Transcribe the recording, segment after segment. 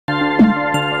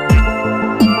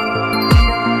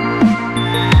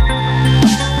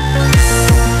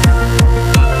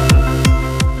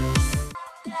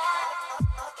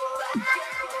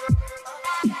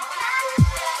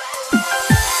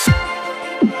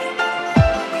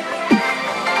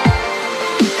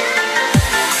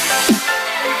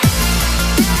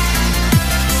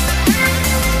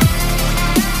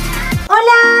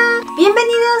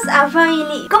Fabbi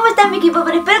Lee. ¿Cómo está mi equipo?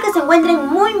 Pero espero que se encuentren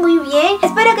muy bien.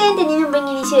 Espero que hayan tenido un buen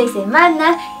inicio de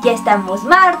semana. Ya estamos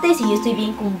martes y yo estoy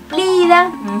bien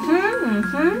cumplida.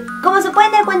 Como se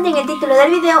pueden dar cuenta en el título del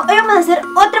video, hoy vamos a hacer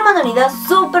otra manualidad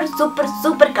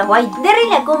súper kawaii de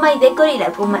Rilakkuma y de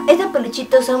Korilakkuma. Estos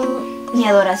peluchitos son mi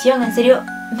adoración, en serio.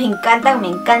 Me encantan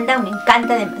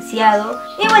demasiado.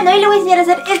 Y bueno, hoy les voy a enseñar a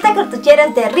hacer estas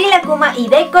cartucheras de Rilakkuma y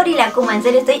de Korilakkuma. En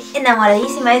serio, estoy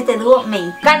enamoradísima de este dúo. Me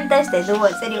encanta este dúo,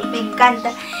 en serio, me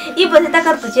encanta. Y pues estas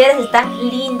cartucheras están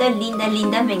lindas.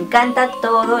 Me encanta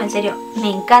todo, en serio, me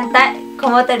encanta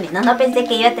cómo terminó. No pensé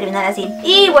que iba a terminar así.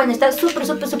 Y bueno, está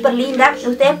súper linda.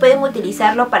 Ustedes pueden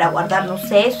utilizarlo para guardar, no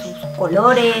sé, sus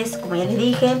colores, como ya les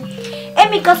dije. En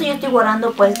mi caso yo estoy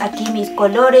guardando pues aquí mis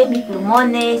colores, mis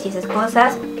plumones y esas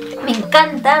cosas. Me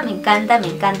encanta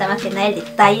más que nada el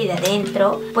detalle de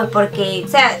adentro. Pues porque, o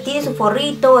sea, tiene su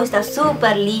forrito, está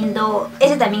súper lindo.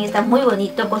 Ese también está muy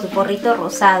bonito con su forrito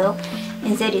rosado.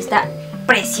 En serio, está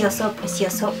precioso.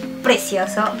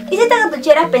 Hice esta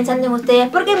cartuchera pensando en ustedes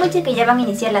porque hay muchos que ya van a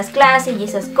iniciar las clases y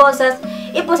esas cosas.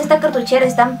 Y pues estas cartucheras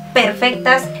están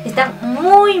perfectas, están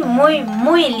muy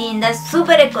lindas,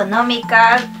 súper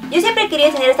económicas. Yo siempre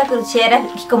quería tener estas cartucheras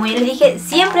y como ya les dije,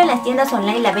 siempre en las tiendas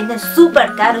online la venden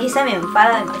súper caro y eso me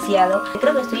enfada demasiado.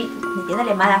 Creo que estoy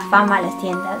metiéndole mala fama a las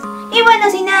tiendas. Y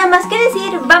bueno, sin nada más que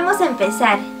decir, vamos a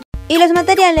empezar. Y los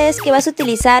materiales que vas a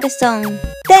utilizar son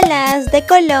telas de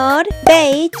color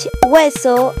beige,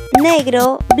 hueso,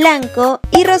 negro, blanco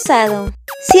y rosado.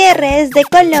 Cierres de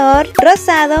color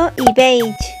rosado y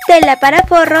beige. Tela para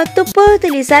forro, tú puedes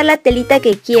utilizar la telita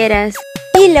que quieras.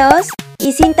 Hilos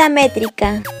y cinta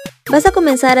métrica. Vas a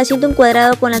comenzar haciendo un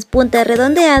cuadrado con las puntas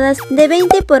redondeadas de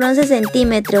 20 por 11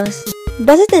 centímetros.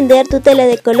 Vas a extender tu tela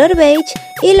de color beige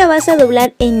y lo vas a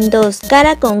doblar en dos,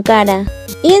 cara con cara.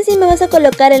 Y encima vas a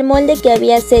colocar el molde que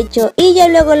habías hecho y ya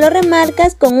luego lo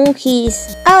remarcas con un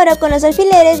gis. Ahora con los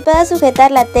alfileres vas a sujetar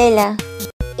la tela.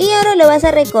 Y ahora lo vas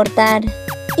a recortar.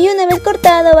 Y una vez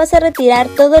cortado vas a retirar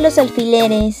todos los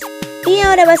alfileres. Y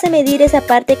ahora vas a medir esa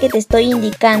parte que te estoy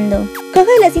indicando. Coge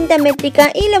la cinta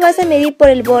métrica y lo vas a medir por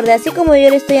el borde, así como yo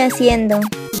lo estoy haciendo.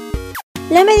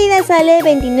 La medida sale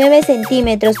 29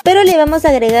 centímetros, pero le vamos a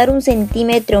agregar un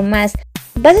centímetro más.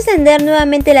 Vas a extender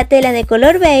nuevamente la tela de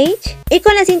color beige y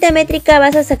con la cinta métrica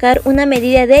vas a sacar una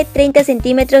medida de 30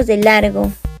 centímetros de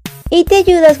largo. Y te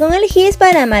ayudas con el gis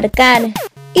para marcar.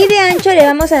 Y de ancho le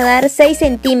vamos a dar 6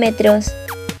 centímetros.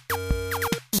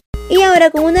 Y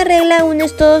ahora con una regla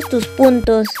unes todos tus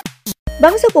puntos.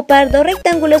 Vamos a ocupar dos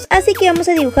rectángulos, así que vamos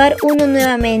a dibujar uno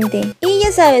nuevamente. Y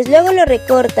ya sabes, luego lo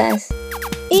recortas.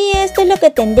 Y esto es lo que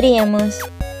tendríamos.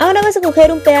 Ahora vas a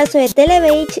coger un pedazo de tela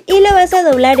beige y lo vas a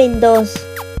doblar en dos.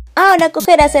 Ahora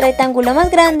cogerás el rectángulo más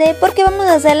grande porque vamos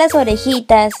a hacer las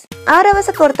orejitas. Ahora vas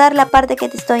a cortar la parte que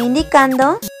te estoy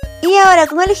indicando. Y ahora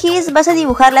con el gis vas a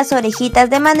dibujar las orejitas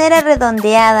de manera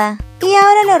redondeada. Y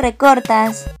ahora lo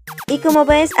recortas. Y como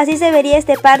ves, así se vería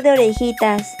este par de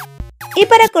orejitas. Y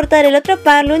para cortar el otro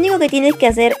par, lo único que tienes que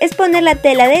hacer es poner la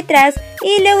tela detrás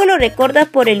y luego lo recortas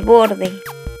por el borde.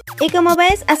 Y como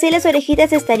ves, así las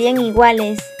orejitas estarían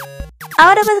iguales.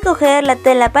 Ahora vas a coger la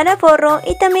tela para forro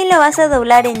y también lo vas a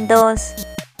doblar en dos.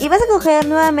 Y vas a coger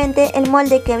nuevamente el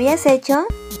molde que habías hecho.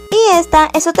 Y esta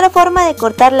es otra forma de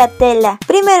cortar la tela.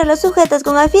 Primero lo sujetas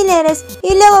con alfileres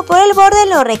y luego por el borde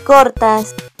lo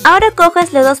recortas. Ahora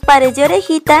coges los dos pares de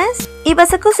orejitas y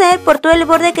vas a coser por todo el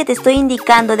borde que te estoy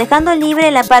indicando, dejando libre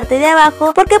la parte de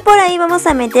abajo porque por ahí vamos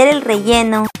a meter el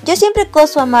relleno. Yo siempre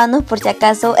coso a mano por si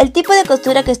acaso. El tipo de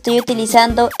costura que estoy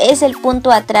utilizando es el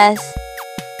punto atrás.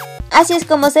 Así es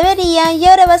como se vería y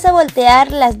ahora vas a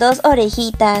voltear las dos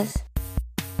orejitas.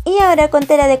 Y ahora con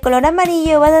tela de color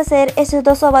amarillo vas a hacer esos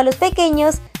dos óvalos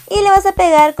pequeños y le vas a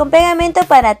pegar con pegamento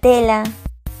para tela.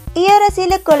 Y ahora sí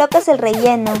le colocas el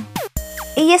relleno.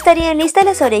 Y ya estarían listas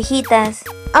las orejitas.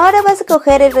 Ahora vas a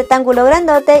coger el rectángulo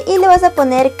grandote y le vas a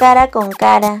poner cara con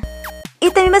cara.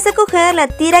 Y también vas a coger la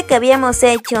tira que habíamos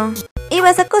hecho. Y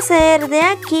vas a coser de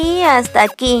aquí hasta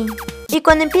aquí. Y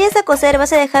cuando empieces a coser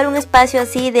vas a dejar un espacio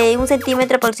así de 1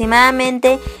 centímetro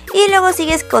aproximadamente. Y luego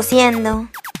sigues cosiendo.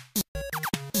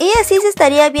 Y así se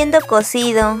estaría viendo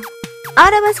cosido.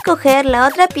 Ahora vas a coger la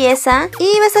otra pieza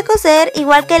y vas a coser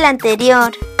igual que la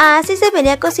anterior. Así se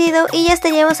vería cosido y ya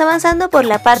estaríamos avanzando por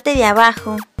la parte de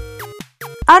abajo.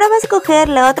 Ahora vas a coger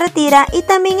la otra tira y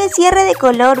también el cierre de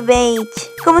color beige.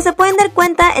 Como se pueden dar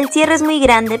cuenta, el cierre es muy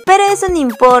grande, pero eso no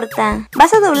importa.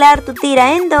 Vas a doblar tu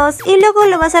tira en dos y luego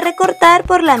lo vas a recortar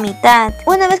por la mitad.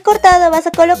 Una vez cortado vas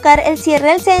a colocar el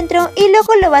cierre al centro y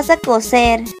luego lo vas a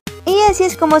coser. Y así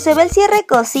es como se ve el cierre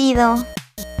cosido.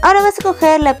 Ahora vas a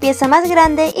coger la pieza más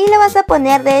grande y lo vas a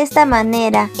poner de esta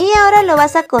manera. Y ahora lo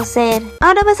vas a coser.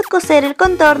 Ahora vas a coser el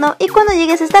contorno y cuando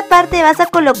llegues a esta parte vas a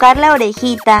colocar la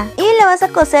orejita. Y lo vas a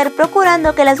coser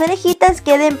procurando que las orejitas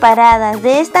queden paradas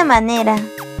de esta manera.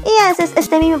 Y haces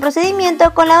este mismo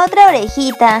procedimiento con la otra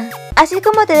orejita. Así es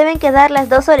como te deben quedar las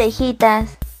dos orejitas.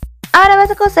 Ahora vas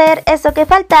a coser eso que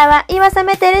faltaba y vas a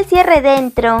meter el cierre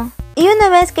dentro. Y una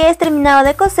vez que hayas terminado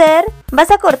de coser,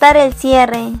 vas a cortar el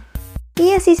cierre.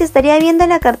 Y así se estaría viendo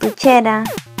la cartuchera.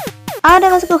 Ahora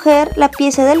vas a coger la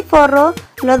pieza del forro,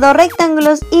 los dos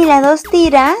rectángulos y las dos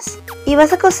tiras. Y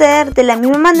vas a coser de la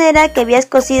misma manera que habías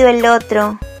cosido el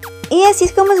otro. Y así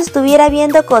es como se estuviera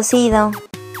viendo cosido.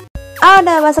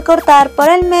 Ahora vas a cortar por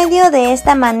el medio de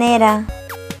esta manera.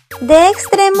 De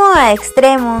extremo a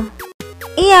extremo.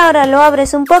 Y ahora lo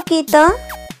abres un poquito.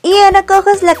 Y ahora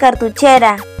coges la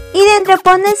cartuchera. Y dentro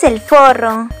pones el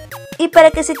forro. Y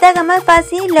para que se te haga más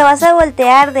fácil lo vas a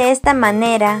voltear de esta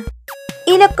manera.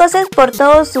 Y lo coses por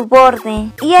todo su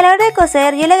borde. Y a la hora de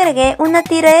coser yo le agregué una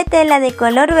tira de tela de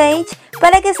color beige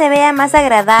para que se vea más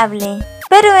agradable.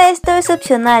 Pero esto es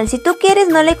opcional, si tú quieres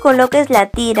no le coloques la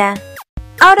tira.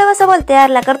 Ahora vas a voltear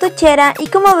la cartuchera y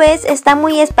como ves está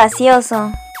muy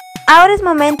espacioso. Ahora es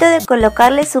momento de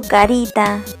colocarle su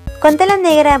carita. Con tela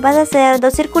negra vas a hacer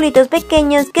dos circulitos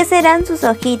pequeños que serán sus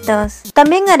ojitos.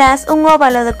 También harás un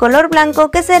óvalo de color blanco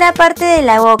que será parte de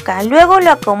la boca, luego lo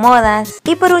acomodas.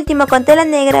 Y por último con tela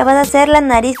negra vas a hacer la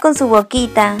nariz con su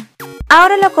boquita.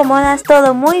 Ahora lo acomodas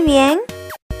todo muy bien.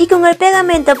 Y con el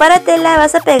pegamento para tela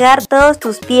vas a pegar todas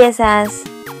tus piezas.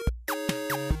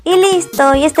 Y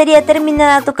listo, ya estaría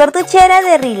terminada tu cartuchera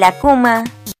de Rilakkuma.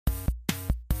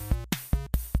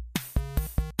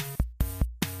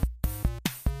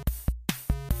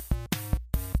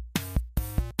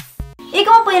 Y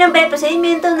como pudieron ver, el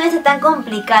procedimiento no es tan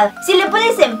complicado. Si le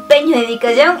pones empeño y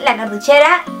dedicación, la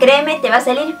cartuchera, créeme, te va a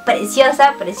salir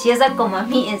preciosa, preciosa como a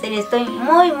mí. En serio, estoy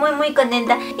muy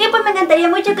contenta. Y pues me encantaría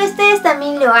mucho que ustedes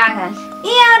también lo hagan. Y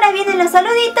ahora vienen los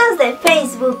saluditos de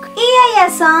Facebook. Y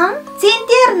ellas son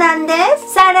Cintia Hernández,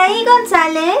 Saraí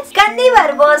González, Candy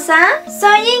Barbosa,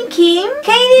 Soyin Kim,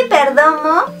 Heidi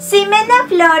Perdomo, Ximena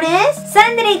Flores,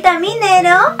 Sandrita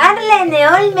Minero, Arlene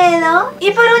Olmedo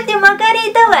y por último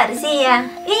Carito García.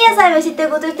 Y ya sabes, si te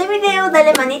gustó este video,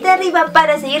 dale manita arriba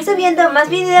para seguir subiendo más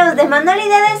videos de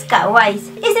manualidades kawaiis.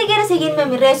 Y si quieres seguirme en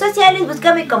mis redes sociales,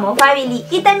 búscame como Fabbi Lee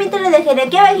y también te lo dejaré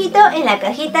aquí abajito en la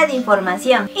cajita de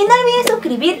información. Y no olvides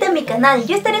suscribirte a mi canal,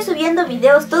 yo estaré subiendo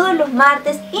videos todos los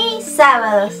martes y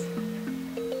sábados.